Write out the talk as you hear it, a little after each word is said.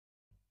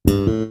What's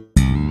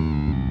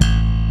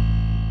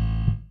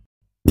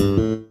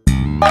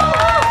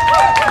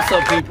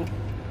up, people?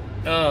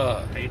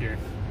 Hater.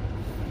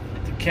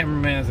 The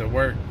cameraman's at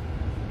work,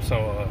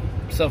 so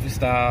selfie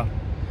style.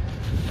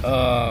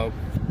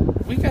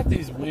 We got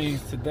these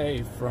wings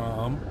today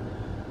from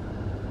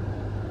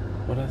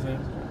what is it?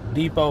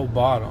 Depot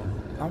Bottom.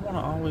 I want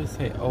to always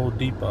say Old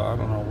Depot. I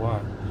don't know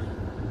why.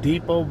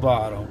 Depot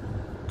Bottom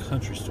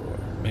Country Store,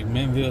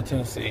 McMinnville,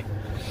 Tennessee.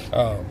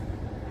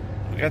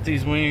 We got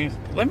these wings.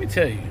 Let me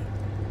tell you,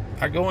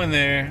 I go in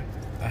there,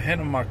 I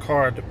hand them my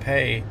card to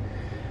pay,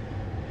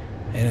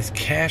 and it's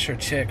cash or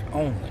check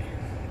only.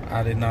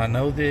 I did not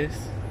know this,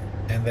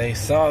 and they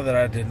saw that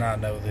I did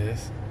not know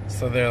this,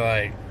 so they're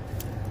like,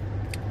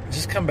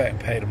 just come back and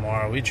pay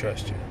tomorrow. We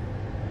trust you.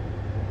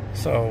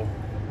 So,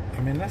 I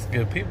mean, that's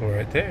good people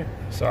right there.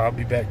 So I'll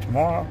be back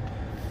tomorrow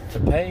to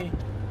pay.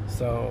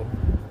 So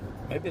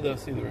maybe they'll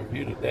see the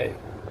review today.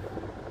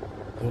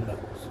 Who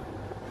knows?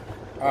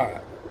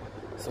 Alright.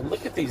 So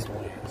look at these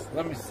wings.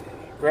 Let me see.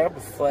 Grab a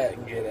flat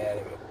and get out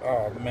of it.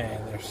 Oh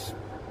man,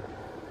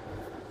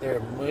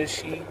 they're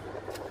mushy.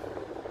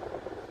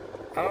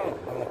 I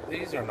don't know.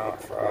 These are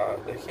not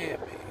fried. They can't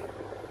be.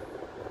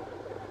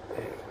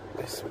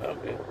 They smell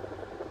good.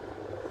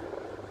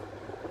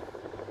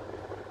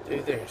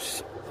 Dude,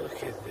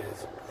 look at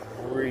this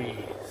breeze.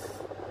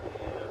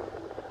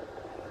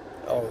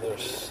 Oh, they're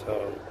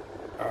so.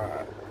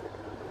 Alright.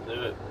 Do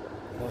it.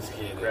 Let's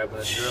get it. Grabbing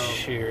a drum.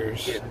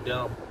 Cheers. Getting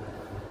dumb.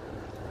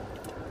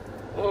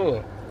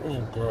 Oh,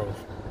 gross.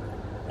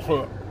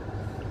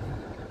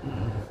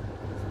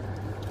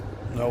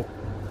 Nope.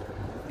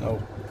 No.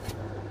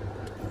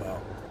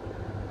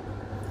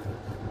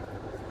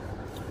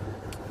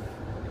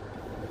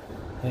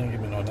 They didn't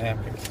give me no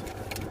napkins.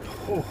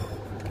 Whew.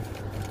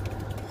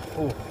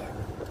 Whew.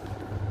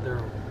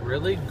 They're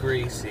really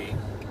greasy.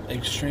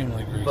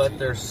 Extremely greasy. But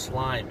they're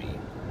slimy.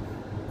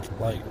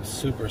 Like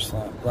super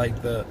slime.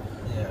 Like the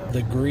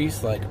Yeah.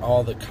 grease, like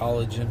all the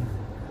collagen,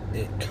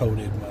 it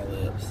coated my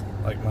lips.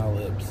 Like my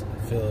lips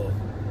feel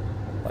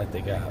like they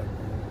got,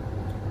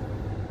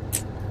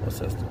 what's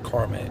that?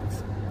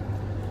 Carmex.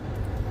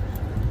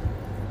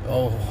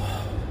 Oh,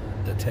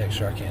 the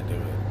texture, I can't do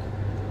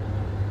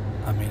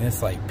it. I mean,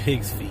 it's like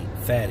pig's feet,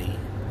 fatty.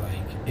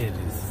 Like, it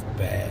is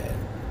bad.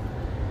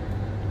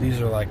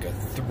 These are like a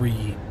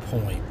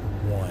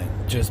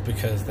 3.1 just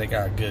because they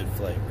got good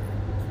flavor.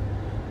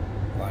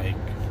 Like,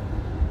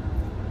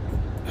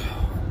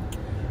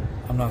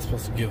 I'm not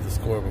supposed to give the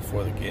score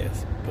before the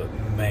guess, but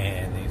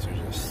man, these are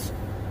just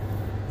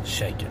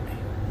shaking me.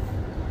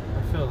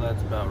 I feel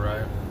that's about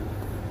right.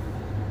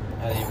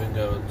 I'd even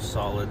go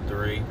solid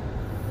 3.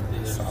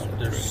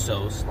 They're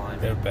so slimy.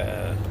 They're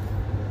bad.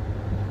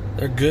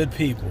 They're good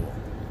people.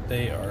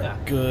 They are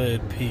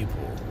good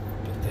people,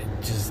 but they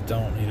just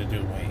don't need to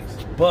do wings.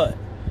 But,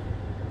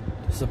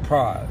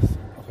 surprise,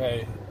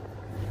 okay?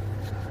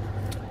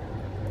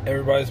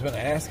 Everybody's been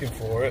asking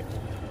for it.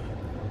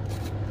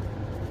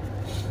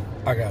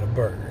 I got a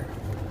burger.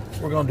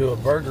 We're going to do a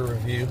burger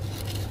review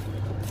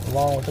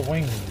along with the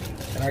wing review.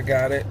 And I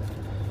got it.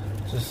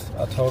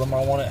 I told them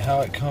I want it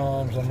how it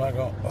comes. I'm not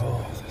going,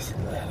 oh, this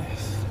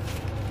lettuce.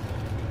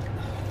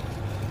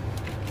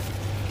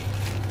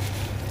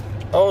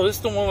 Oh, this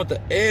is the one with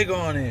the egg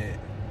on it.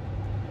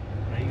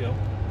 There you go.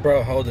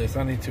 Bro, hold this.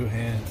 I need 2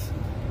 hands.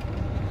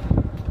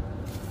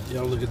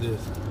 Y'all look at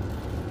this.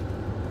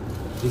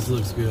 This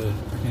looks good.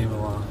 I can't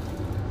even lie.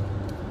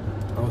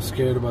 I was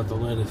scared about the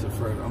lettuce at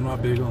first. I'm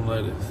not big on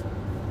lettuce.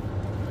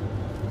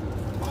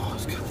 Oh,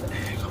 it's got the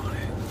egg on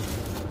it.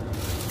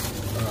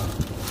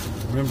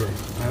 Remember,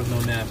 I have no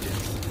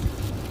napkins.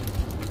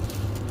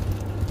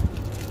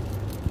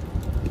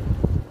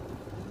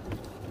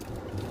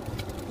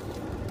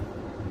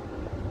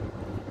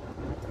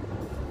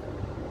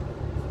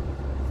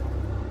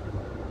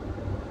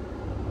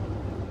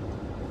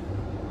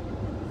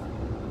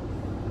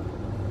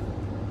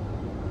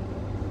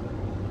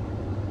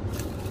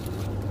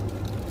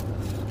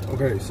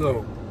 Okay,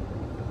 so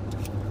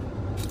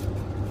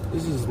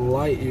this is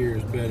light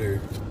years better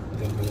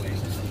than the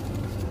wings.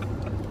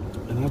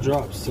 And I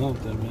dropped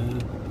something, man.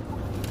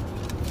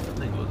 I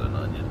think it was an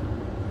onion.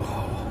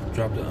 Oh,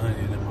 dropped an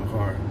onion in my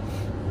car.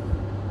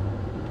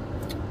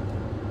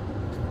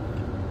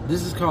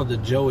 This is called the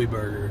Joey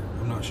Burger.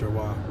 I'm not sure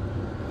why.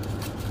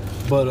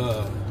 But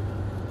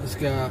it's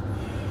got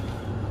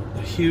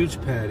a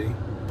huge patty,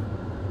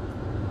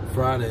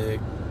 fried egg,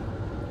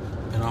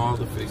 and all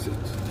the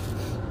fixings.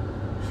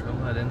 Show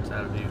that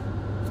inside of you.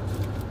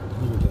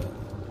 Look at that.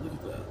 Look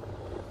at that.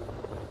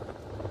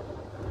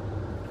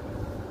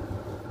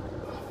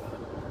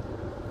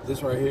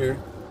 This right here,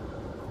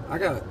 I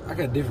got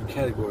different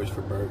categories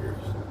for burgers.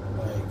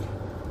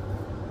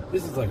 Like,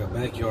 this is like a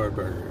backyard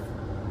burger.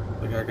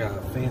 Like, I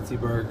got fancy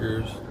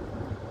burgers,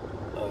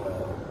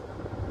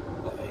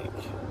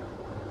 like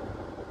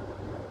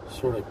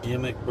sort of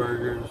gimmick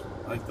burgers,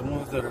 like the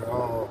ones that are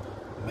all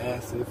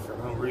massive for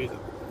no reason.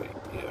 Like,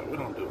 yeah, we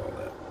don't do all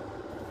that.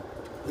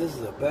 This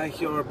is a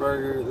backyard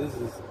burger. This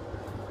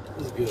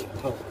is good.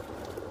 Oh.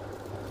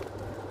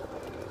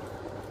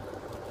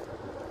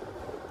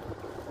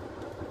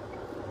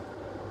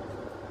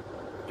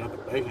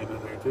 bacon in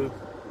there too.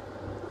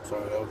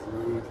 Sorry, that was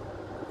rude.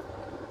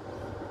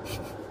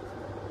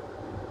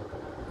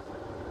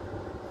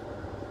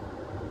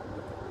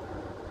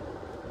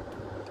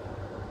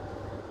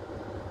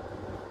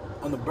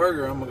 On the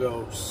burger, I'm gonna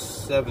go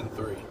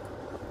 7.3.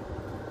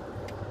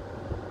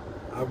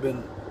 I've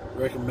been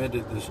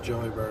recommended this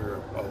Joey burger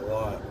a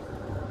lot.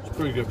 It's a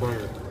pretty good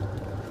burger.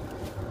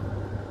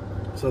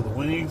 So the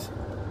wings,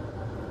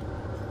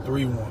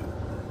 3-1.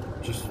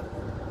 Just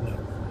no.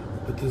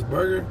 But this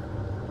burger,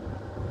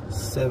 7.3.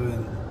 Is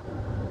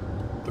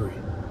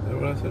that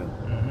what I said?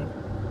 Mm-hmm.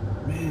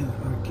 Man,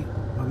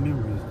 my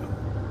memory is gone.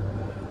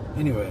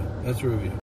 Anyway, that's a review.